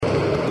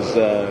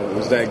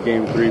was that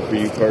game 3 for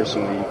you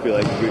personally? You feel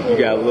like you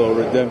got a little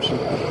redemption?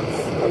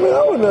 I mean,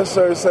 I wouldn't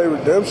necessarily say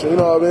redemption. You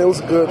know, I mean, it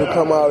was good to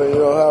come out and,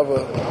 have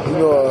a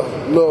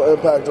little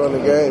impact on the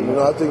game. You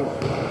know, I think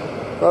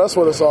that's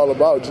what it's all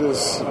about.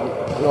 Just,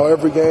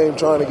 every game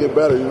trying to get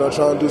better,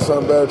 trying to do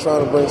something better,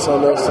 trying to bring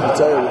something else to the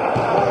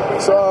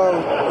table. So,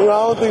 I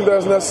don't think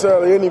there's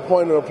necessarily any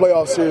point in a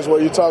playoff series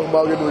where you're talking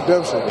about getting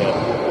redemption.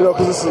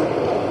 Because it's the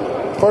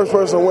first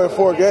person to win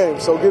 4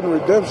 games. So getting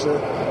redemption,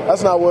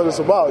 that's not what it's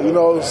about.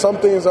 Some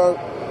things aren't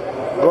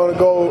going to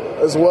go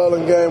as well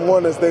in game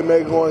 1 as they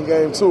may go in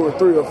game 2 or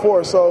 3 or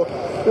 4. So,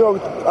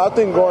 I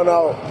think going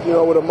out,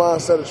 with a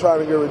mindset of trying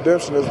to get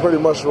redemption is pretty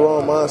much the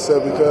wrong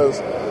mindset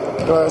because,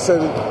 like I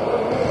said,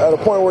 at a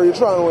point where you're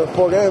trying to win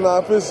 4 games, now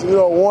if it's,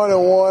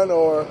 1-1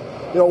 or,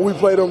 we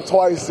played them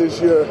twice this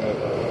year,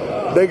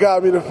 they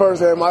got me the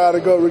first game, I got to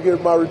go to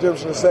get my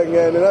redemption the second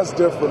game, and that's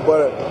different.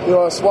 But,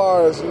 as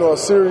far as, a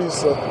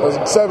series, a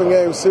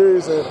 7-game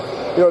series and,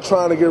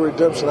 trying to get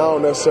redemption, I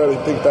don't necessarily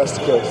think that's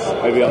the case.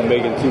 Maybe I'm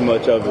making too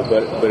much of it,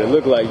 but it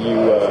looked like you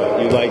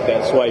like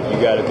that swipe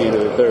you got at the end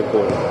of the third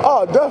quarter.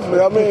 Oh, definitely.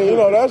 I mean,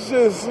 that's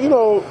just,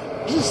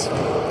 just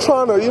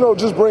trying to,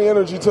 just bring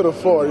energy to the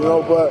floor,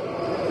 but,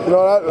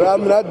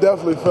 that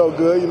definitely felt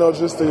good,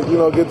 just to,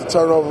 get the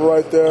turnover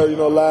right there,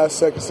 last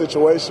second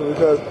situation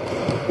because,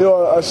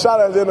 a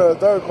shot at the end of the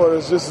third quarter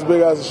is just as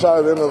big as a shot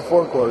at the end of the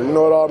fourth quarter. It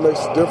all makes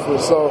a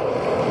difference. So,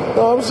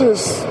 I'm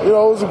just, it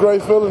was a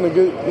great feeling to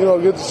get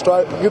the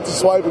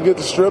swipe and get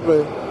the strip.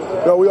 And,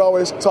 we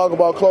always talk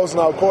about closing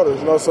out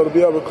quarters, so to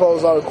be able to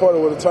close out a quarter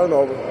with a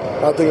turnover,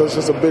 I think it was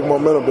just a big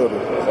momentum builder.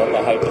 Was that the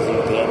hype at the end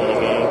of the game?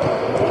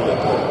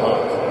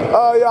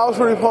 Yeah, I was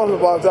pretty pumped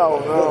about that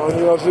one.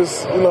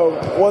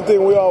 One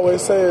thing we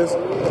always say is,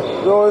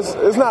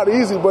 it's not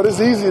easy, but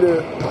it's easy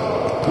to,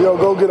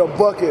 go get a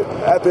bucket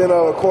at the end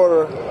of a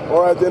quarter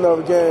or at the end of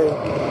a game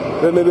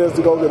than it is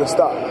to go get a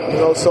stop.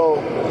 So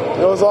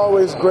it's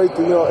always great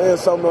to, end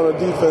something on the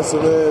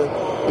defensive end,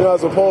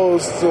 as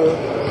opposed to,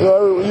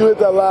 you hit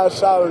that last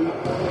shot or,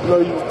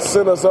 you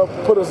send us up,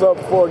 put us up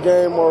for a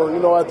game or,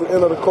 at the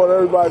end of the quarter,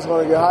 everybody's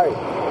going to get hyped.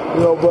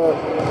 But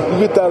you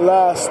get that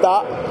last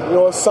stop,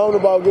 it's something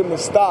about getting a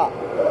stop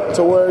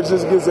to where it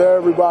just gets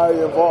everybody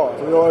involved.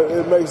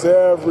 It makes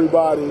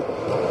everybody,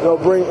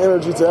 bring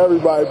energy to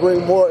everybody,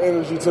 bring more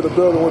energy to the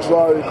building, which is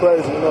already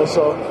crazy,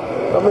 So,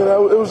 I mean,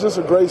 it was just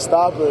a great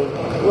stop and,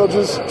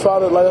 just try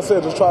to, like I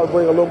said, just try to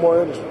bring a little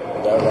more energy.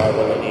 That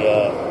rivalry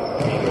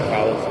in your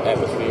college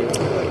atmosphere?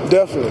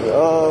 Definitely.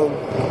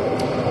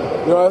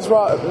 That's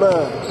right,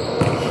 man.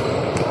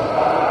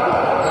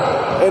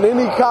 In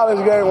any college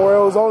game where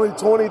it was only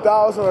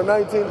 20,000 or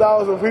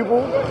 19,000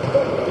 people,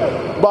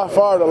 by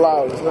far the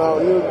loudest. Now,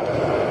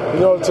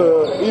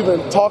 to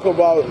even talk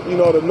about,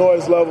 the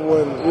noise level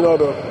and,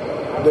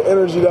 the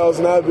energy that was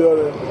in that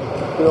building,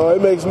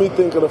 it makes me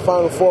think of the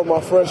Final Four of my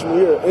freshman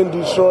year in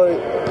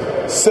Detroit,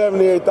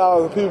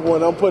 78,000 people,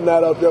 and I'm putting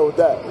that up there with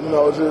that.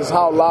 Just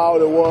how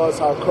loud it was,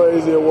 how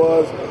crazy it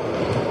was.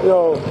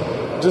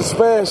 Just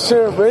fans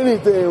cheering for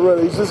anything,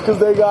 really, just because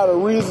they got a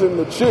reason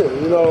to cheer.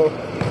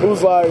 It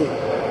was like,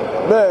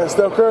 man,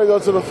 Steph Curry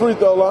goes to the free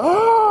throw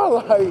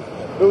line,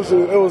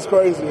 it was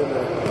crazy in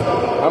there.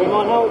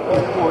 Draymond, how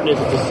important is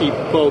it to see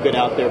Bogut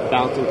out there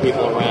bouncing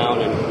people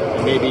around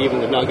and maybe even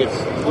the Nuggets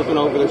looking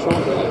over their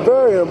shoulder?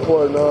 Very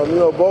important.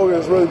 Bogut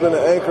has really been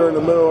an anchor in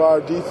the middle of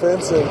our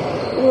defense, and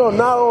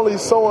not only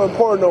so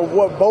important of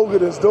what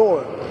Bogut is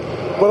doing,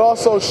 but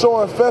also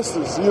showing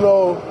Festus,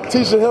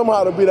 teaching him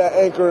how to be that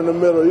anchor in the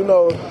middle,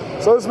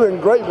 So it's been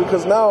great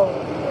because now,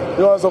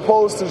 as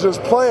opposed to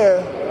just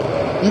playing,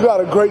 you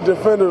got a great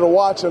defender to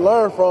watch and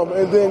learn from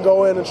and then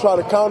go in and try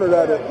to counter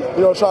that and,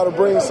 try to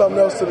bring something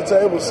else to the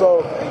table.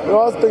 So,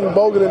 I think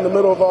Bogut in the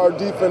middle of our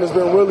defense has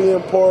been really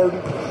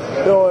important,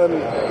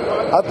 and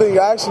I think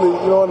actually,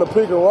 in the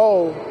pick and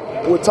roll,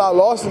 with Ty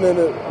Lawson in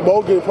it,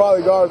 Bogut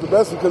probably guards the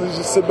best because he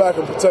just sit back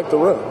and protect the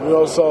rim,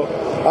 So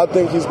I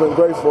think he's been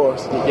great for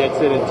us. He gets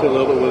it into a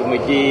little bit with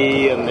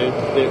McGee, and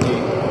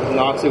he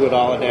knocks it with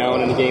all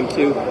down in the game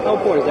 2. How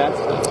important is that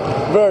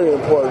stuff? Very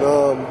important.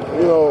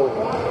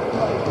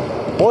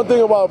 One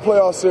thing about a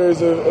playoff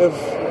series,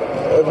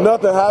 if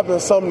nothing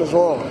happens, something is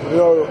wrong.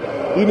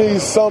 You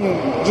need something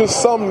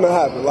to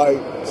happen, like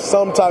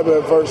some type of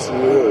adversity.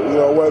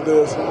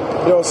 Whether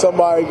it's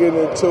somebody getting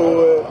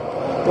into it.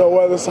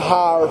 Whether it's a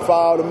high or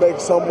foul to make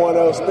someone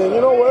else think,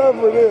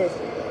 whatever it is,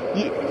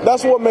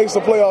 that's what makes the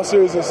playoff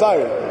series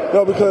exciting.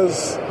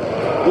 Because,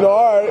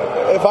 all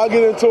right, if I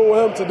get into it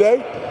with him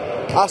today,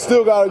 I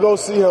still got to go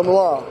see him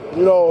tomorrow,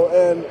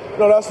 and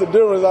that's the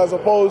difference as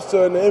opposed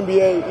to in the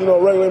NBA,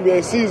 regular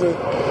NBA season.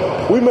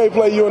 We may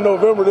play you in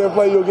November, then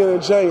play you again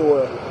in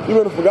January. You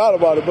would have forgot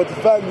about it. But the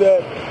fact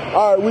that,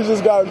 all right, we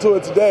just got into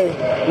it today,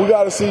 we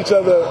got to see each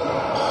other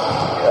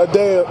a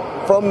day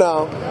from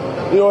now.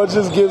 It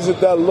just gives it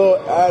that little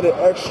added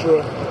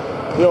extra,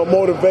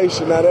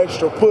 motivation, that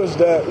extra push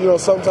that,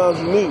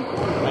 sometimes you need.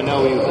 I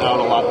know he was out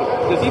a lot,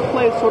 but does he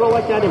play sort of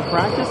like that in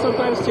practice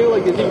sometimes too?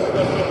 Like, does he?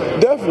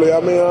 Definitely.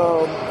 I mean,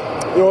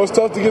 it's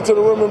tough to get to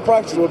the rim in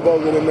practice with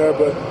Bogut in there,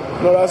 but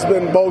that's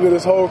been Bogut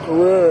his whole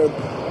career. And,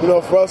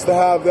 for us to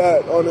have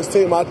that on this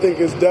team, I think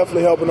is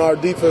definitely helping our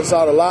defense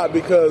out a lot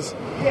because,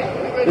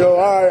 all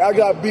right, I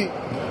got beat,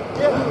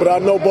 but I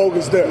know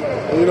Bogut's there.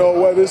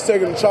 Whether it's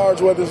taking the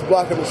charge, whether it's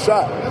blocking the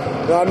shot,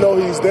 I know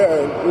he's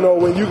there.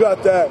 And, when you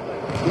got that,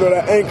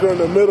 that anchor in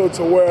the middle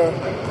to where,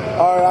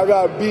 all right, I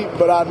got beat,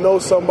 but I know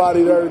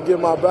somebody there to get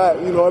my back,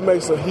 it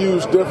makes a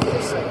huge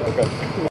difference. Okay.